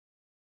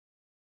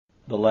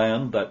The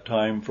Land That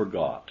Time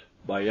Forgot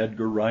by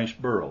Edgar Rice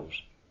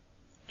Burroughs.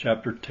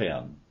 Chapter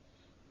 10.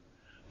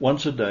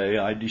 Once a day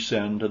I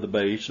descend to the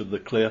base of the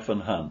cliff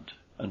and hunt,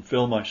 and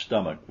fill my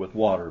stomach with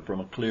water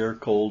from a clear,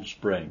 cold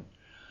spring.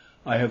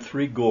 I have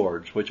 3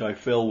 gourds which I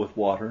fill with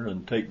water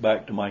and take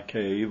back to my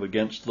cave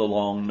against the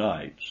long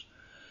nights.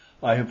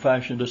 I have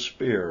fashioned a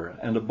spear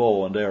and a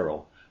bow and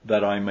arrow,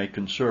 that I may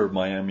conserve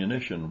my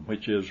ammunition,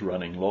 which is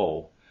running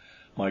low.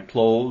 My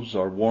clothes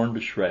are worn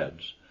to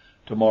shreds.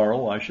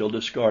 Tomorrow I shall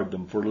discard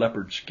them for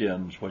leopard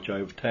skins which I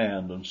have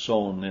tanned and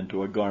sewn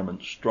into a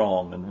garment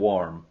strong and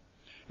warm.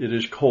 It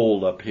is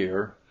cold up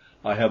here.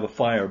 I have a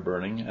fire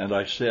burning, and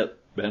I sit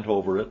bent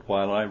over it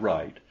while I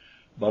write,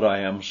 but I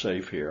am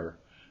safe here.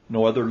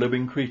 No other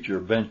living creature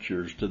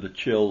ventures to the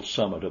chill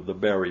summit of the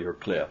barrier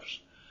cliffs.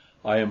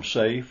 I am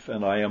safe,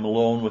 and I am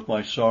alone with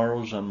my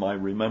sorrows and my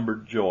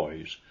remembered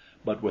joys,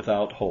 but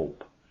without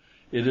hope.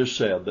 It is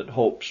said that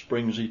hope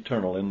springs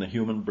eternal in the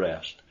human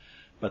breast,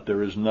 but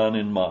there is none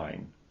in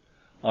mine.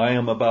 I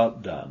am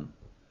about done.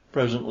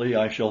 Presently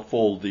I shall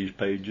fold these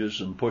pages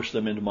and push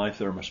them into my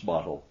thermos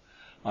bottle.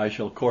 I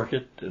shall cork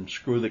it and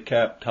screw the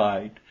cap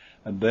tight,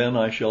 and then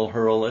I shall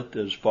hurl it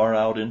as far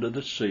out into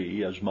the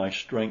sea as my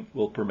strength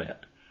will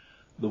permit.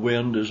 The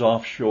wind is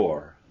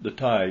offshore. The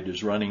tide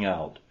is running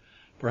out.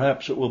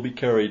 Perhaps it will be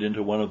carried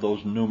into one of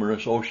those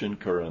numerous ocean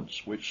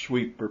currents which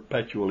sweep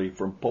perpetually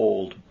from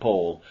pole to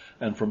pole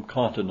and from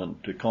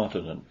continent to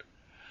continent,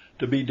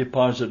 to be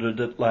deposited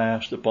at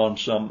last upon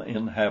some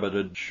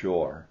inhabited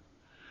shore.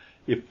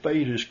 If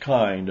fate is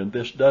kind and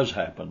this does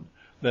happen,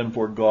 then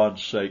for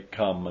God's sake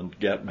come and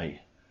get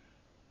me.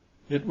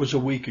 It was a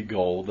week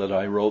ago that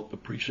I wrote the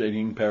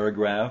preceding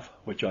paragraph,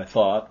 which I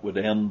thought would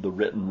end the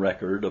written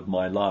record of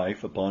my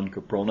life upon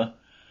Caprona.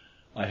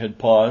 I had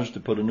paused to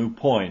put a new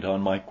point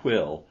on my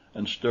quill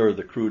and stir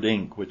the crude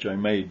ink which I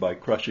made by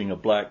crushing a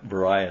black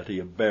variety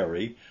of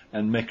berry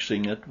and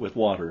mixing it with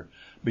water,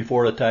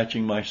 before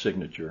attaching my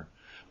signature,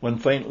 when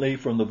faintly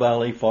from the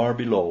valley far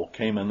below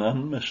came an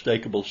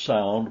unmistakable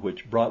sound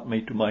which brought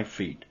me to my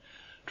feet,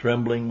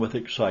 trembling with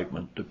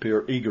excitement, to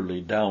peer eagerly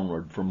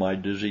downward from my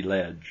dizzy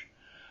ledge.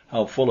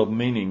 How full of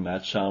meaning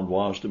that sound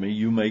was to me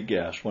you may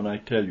guess when I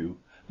tell you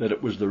that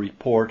it was the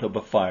report of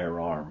a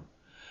firearm.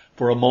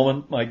 For a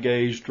moment my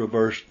gaze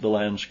traversed the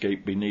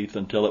landscape beneath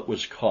until it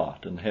was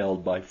caught and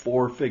held by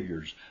 4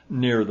 figures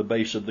near the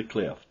base of the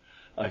cliff.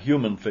 A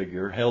human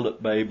figure held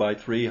at bay by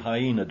 3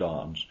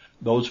 hyaenodons,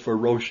 those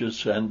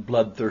ferocious and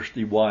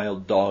bloodthirsty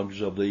wild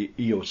dogs of the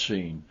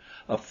Eocene.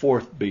 A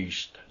 4th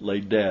beast lay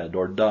dead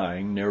or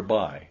dying near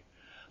by.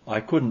 I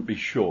couldn't be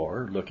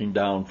sure, looking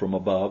down from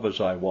above as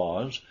I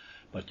was,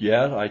 but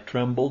yet I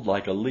trembled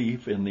like a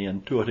leaf in the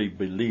intuitive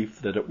belief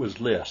that it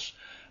was Lys,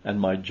 and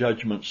my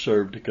judgment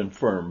served to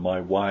confirm my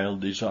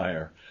wild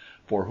desire,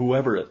 for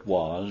whoever it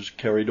was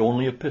carried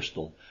only a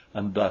pistol,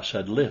 and thus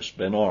had Lys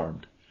been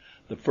armed.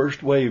 The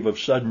first wave of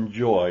sudden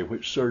joy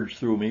which surged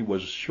through me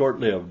was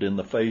short-lived in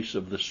the face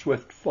of the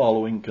swift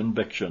following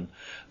conviction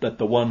that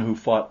the one who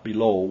fought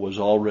below was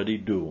already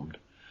doomed.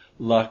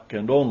 Luck,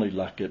 and only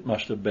luck it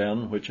must have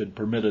been, which had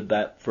permitted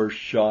that first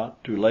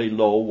shot to lay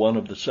low one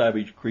of the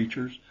savage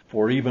creatures,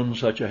 for even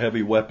such a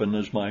heavy weapon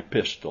as my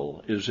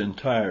pistol is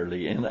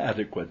entirely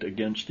inadequate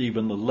against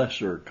even the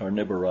lesser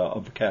carnivora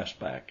of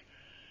Caspak.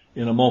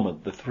 In a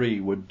moment the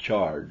 3 would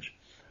charge.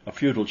 A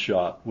futile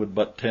shot would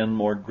but tend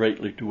more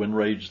greatly to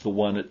enrage the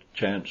one it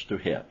chanced to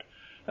hit,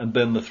 and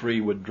then the 3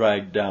 would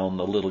drag down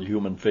the little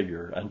human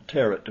figure and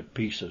tear it to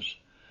pieces.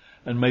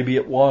 And maybe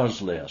it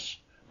was Lys.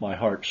 My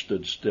heart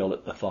stood still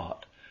at the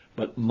thought,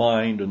 but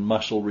mind and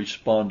muscle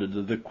responded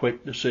to the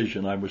quick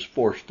decision I was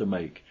forced to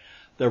make.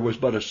 There was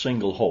but a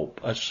single hope,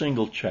 a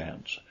single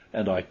chance,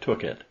 and I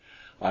took it.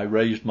 I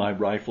raised my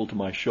rifle to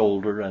my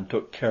shoulder and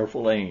took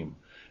careful aim.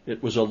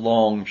 It was a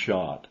long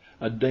shot,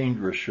 a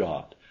dangerous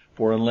shot,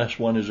 for unless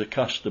one is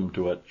accustomed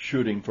to it,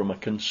 shooting from a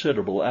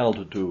considerable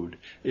altitude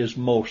is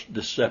most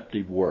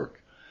deceptive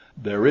work.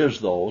 There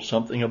is, though,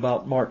 something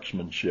about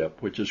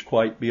marksmanship which is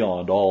quite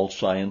beyond all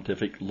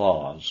scientific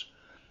laws.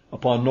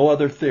 Upon no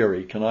other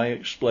theory can I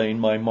explain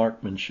my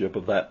marksmanship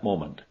of that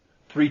moment.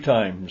 3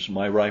 times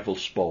my rifle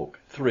spoke,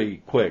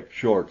 3 quick,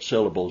 short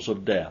syllables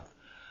of death.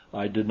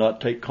 I did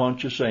not take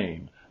conscious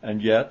aim,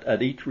 and yet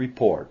at each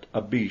report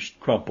a beast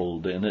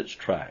crumpled in its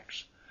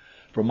tracks.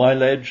 From my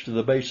ledge to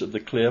the base of the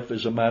cliff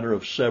is a matter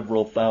of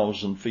several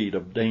thousand feet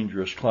of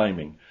dangerous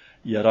climbing,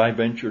 yet I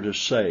venture to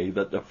say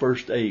that the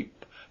first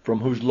ape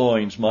from whose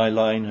loins my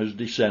line has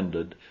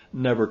descended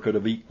never could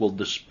have equaled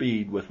the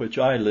speed with which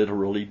I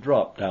literally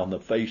dropped down the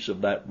face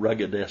of that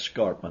rugged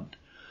escarpment.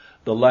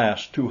 The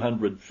last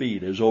 200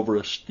 feet is over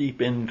a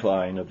steep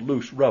incline of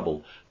loose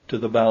rubble to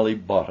the valley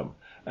bottom,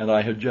 and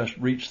I had just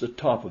reached the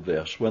top of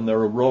this when there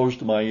arose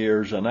to my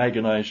ears an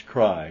agonized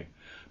cry: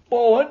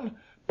 "Bowen!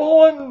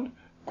 Bowen!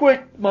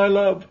 Quick, my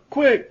love,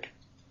 quick!"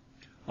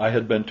 I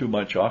had been too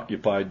much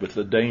occupied with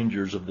the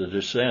dangers of the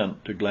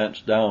descent to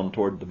glance down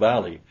toward the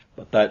valley,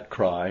 but that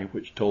cry,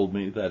 which told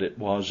me that it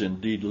was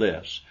indeed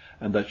Lys,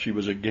 and that she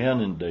was again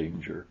in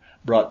danger,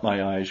 brought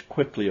my eyes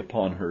quickly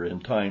upon her in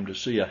time to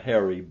see a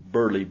hairy,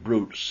 burly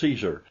brute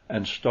seize her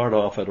and start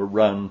off at a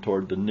run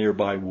toward the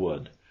nearby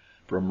wood.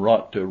 From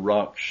rock to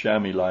rock,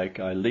 chamois like,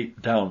 I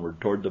leaped downward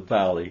toward the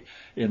valley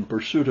in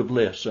pursuit of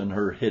Lys and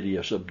her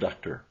hideous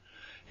abductor.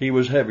 He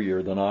was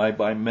heavier than I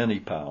by many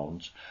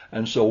pounds,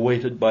 and so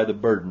weighted by the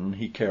burden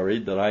he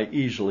carried that I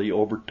easily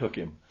overtook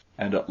him,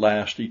 and at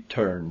last he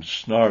turned,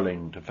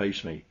 snarling, to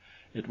face me.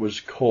 It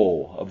was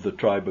Kho of the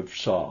tribe of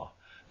Sa,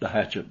 the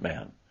hatchet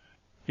men.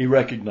 He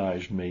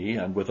recognized me,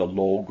 and with a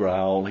low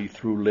growl he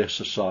threw Lys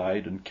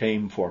aside and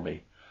came for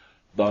me.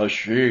 "The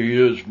she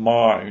is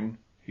mine,"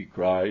 he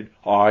cried.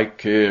 "I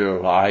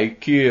kill, I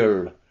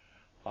kill."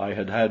 I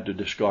had had to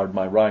discard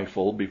my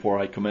rifle before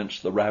I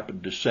commenced the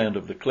rapid descent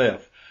of the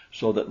cliff,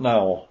 so that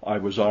now I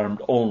was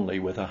armed only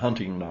with a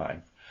hunting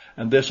knife,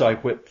 and this I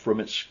whipped from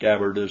its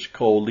scabbard as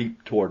Kho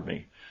leaped toward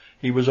me.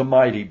 He was a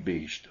mighty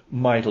beast,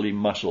 mightily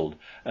muscled,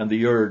 and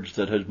the urge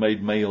that has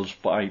made males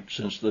fight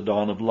since the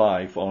dawn of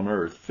life on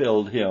earth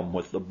filled him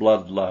with the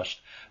blood lust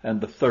and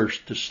the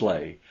thirst to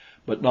slay,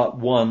 but not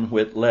one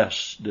whit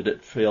less did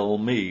it fill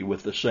me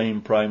with the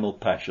same primal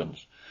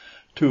passions.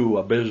 Two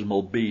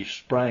abysmal beasts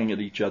sprang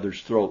at each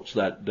other's throats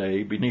that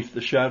day beneath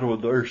the shadow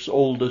of earth's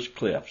oldest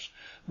cliffs,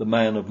 the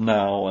man of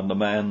now and the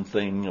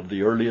man-thing of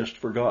the earliest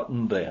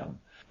forgotten then,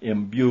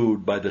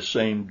 imbued by the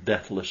same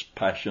deathless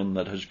passion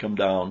that has come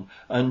down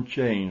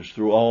unchanged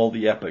through all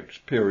the epochs,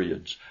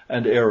 periods,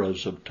 and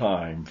eras of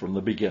time from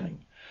the beginning,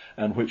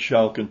 and which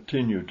shall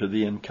continue to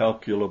the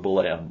incalculable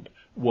end,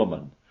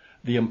 woman,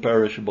 the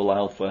imperishable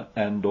alpha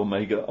and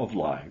omega of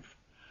life.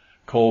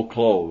 Kho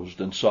closed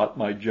and sought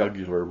my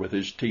jugular with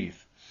his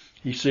teeth.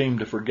 He seemed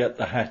to forget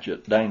the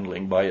hatchet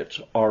dangling by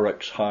its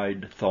aurochs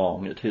hide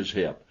thong at his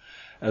hip,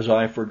 as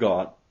I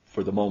forgot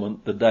for the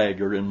moment the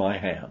dagger in my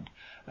hand,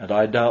 and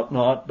I doubt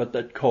not but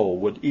that Kho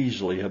would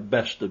easily have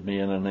bested me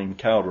in an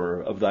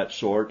encounter of that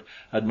sort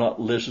had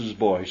not Lys's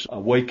voice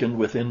awakened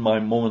within my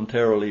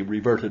momentarily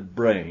reverted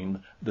brain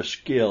the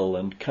skill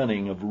and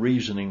cunning of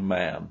reasoning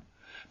man.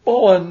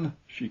 "Bowen!"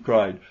 she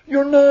cried.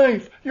 "Your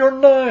knife! Your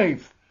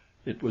knife!"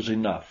 It was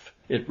enough.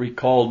 It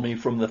recalled me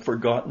from the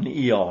forgotten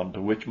eon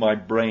to which my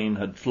brain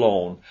had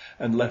flown,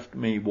 and left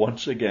me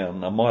once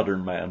again a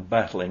modern man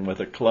battling with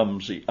a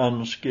clumsy,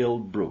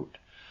 unskilled brute.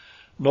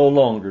 No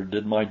longer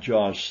did my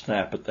jaws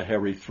snap at the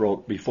hairy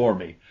throat before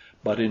me,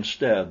 but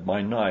instead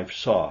my knife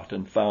sought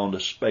and found a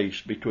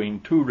space between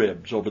two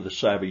ribs over the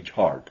savage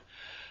heart.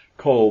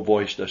 Kho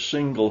voiced a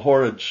single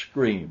horrid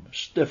scream,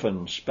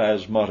 stiffened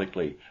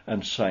spasmodically,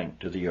 and sank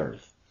to the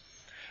earth.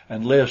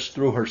 And Lys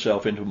threw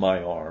herself into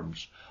my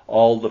arms.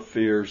 All the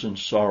fears and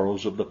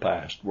sorrows of the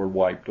past were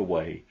wiped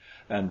away,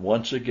 and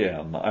once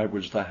again I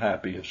was the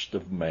happiest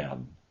of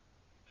men.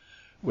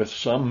 With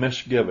some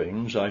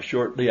misgivings, I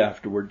shortly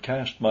afterward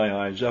cast my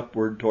eyes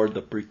upward toward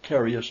the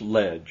precarious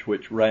ledge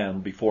which ran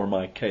before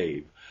my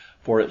cave,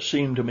 for it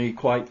seemed to me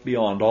quite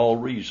beyond all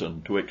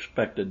reason to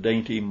expect a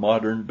dainty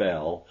modern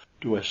belle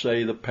to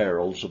essay the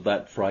perils of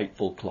that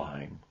frightful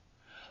climb.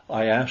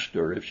 I asked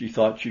her if she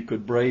thought she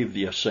could brave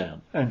the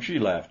ascent, and she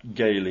laughed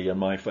gaily in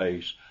my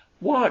face.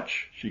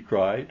 "Watch!" she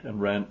cried,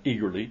 and ran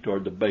eagerly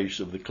toward the base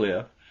of the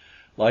cliff.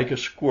 Like a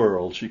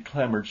squirrel she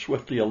clambered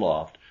swiftly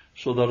aloft,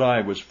 so that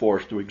I was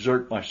forced to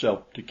exert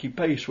myself to keep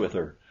pace with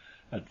her.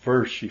 At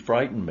first she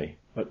frightened me,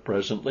 but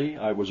presently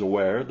I was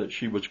aware that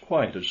she was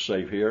quite as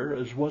safe here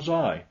as was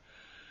I.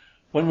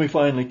 When we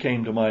finally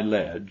came to my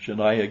ledge, and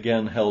I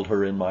again held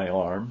her in my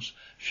arms,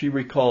 she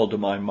recalled to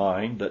my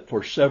mind that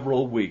for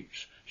several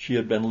weeks she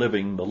had been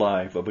living the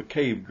life of a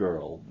cave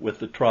girl with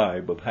the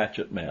tribe of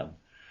hatchet men.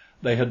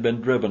 They had been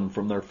driven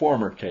from their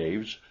former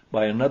caves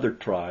by another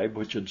tribe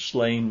which had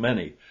slain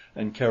many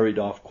and carried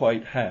off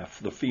quite half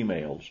the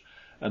females,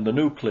 and the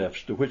new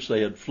cliffs to which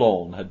they had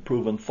flown had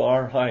proven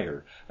far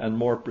higher and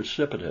more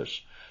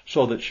precipitous,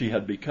 so that she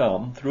had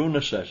become, through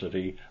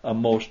necessity, a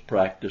most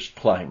practiced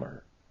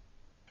climber.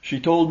 She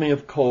told me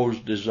of Kho's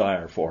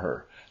desire for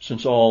her,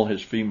 since all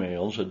his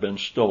females had been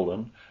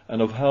stolen,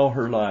 and of how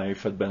her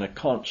life had been a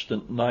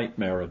constant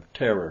nightmare of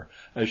terror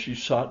as she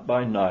sought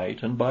by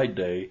night and by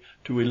day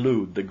to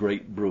elude the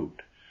great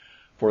brute.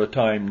 For a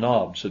time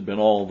Nobs had been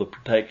all the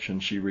protection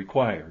she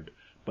required,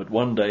 but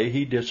one day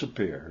he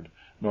disappeared,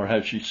 nor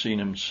has she seen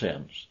him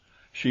since.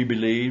 She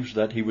believes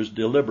that he was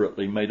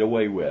deliberately made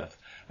away with,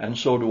 and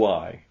so do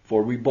I,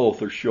 for we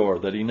both are sure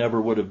that he never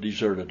would have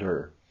deserted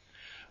her.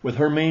 With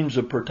her means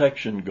of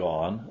protection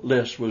gone,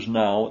 Lys was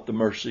now at the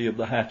mercy of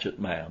the hatchet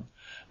man,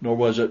 nor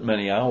was it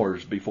many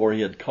hours before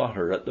he had caught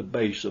her at the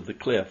base of the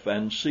cliff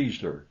and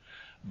seized her.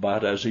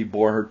 But as he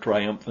bore her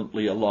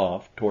triumphantly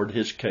aloft toward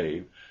his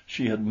cave,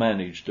 she had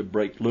managed to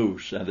break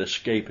loose and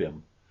escape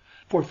him.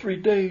 "For 3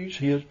 days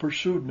he has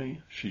pursued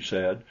me," she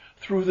said,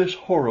 "through this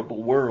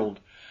horrible world.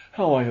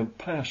 How I have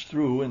passed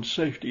through in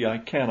safety I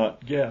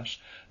cannot guess,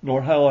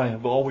 nor how I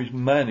have always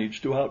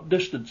managed to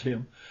outdistance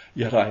him,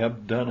 yet I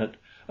have done it,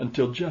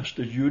 until just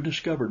as you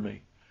discovered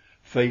me.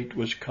 Fate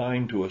was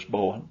kind to us,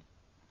 Bowen."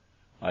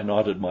 I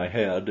nodded my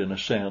head in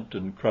assent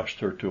and crushed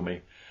her to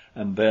me,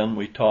 and then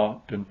we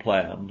talked and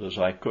planned as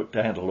I cooked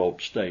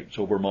antelope steaks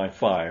over my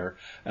fire,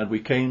 and we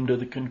came to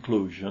the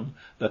conclusion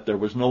that there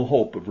was no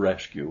hope of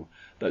rescue,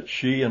 that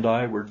she and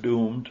I were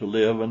doomed to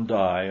live and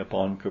die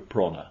upon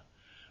Caprona.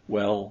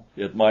 Well,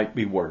 it might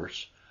be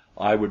worse.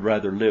 I would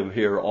rather live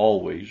here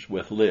always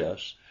with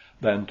Lys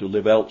than to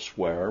live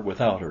elsewhere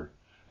without her,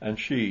 and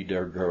she,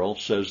 dear girl,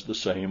 says the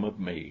same of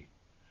me.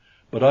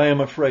 But I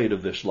am afraid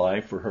of this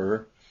life for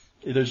her.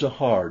 It is a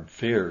hard,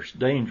 fierce,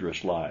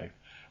 dangerous life,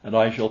 and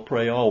I shall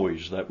pray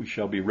always that we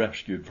shall be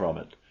rescued from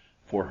it,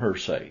 for her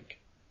sake.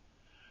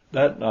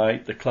 That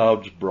night the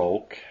clouds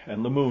broke,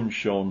 and the moon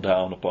shone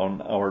down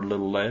upon our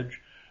little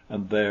ledge,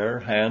 and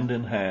there, hand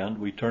in hand,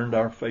 we turned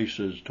our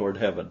faces toward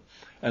heaven,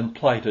 and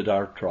plighted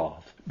our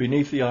troth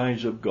beneath the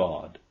eyes of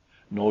God.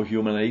 No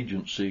human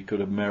agency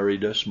could have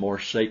married us more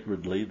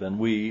sacredly than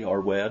we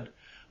are wed.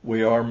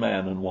 We are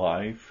man and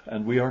wife,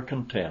 and we are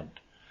content.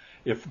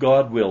 If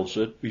God wills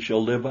it, we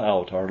shall live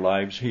out our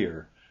lives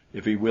here.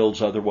 If he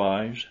wills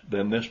otherwise,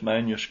 then this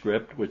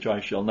manuscript, which I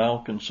shall now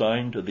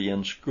consign to the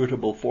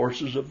inscrutable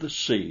forces of the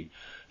sea,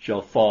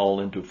 shall fall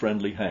into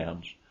friendly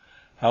hands.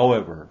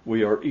 However,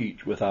 we are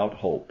each without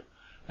hope,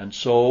 and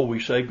so we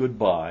say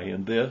good-bye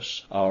in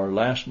this, our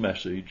last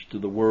message to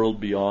the world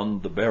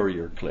beyond the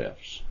barrier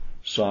cliffs.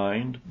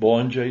 Signed,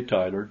 Bowen J.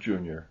 Tyler,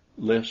 Jr.,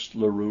 Lys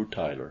LaRue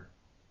Tyler.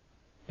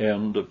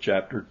 End of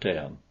Chapter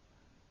 10.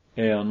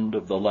 End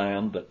of The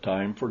Land That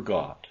Time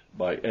Forgot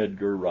by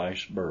Edgar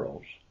Rice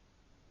Burroughs.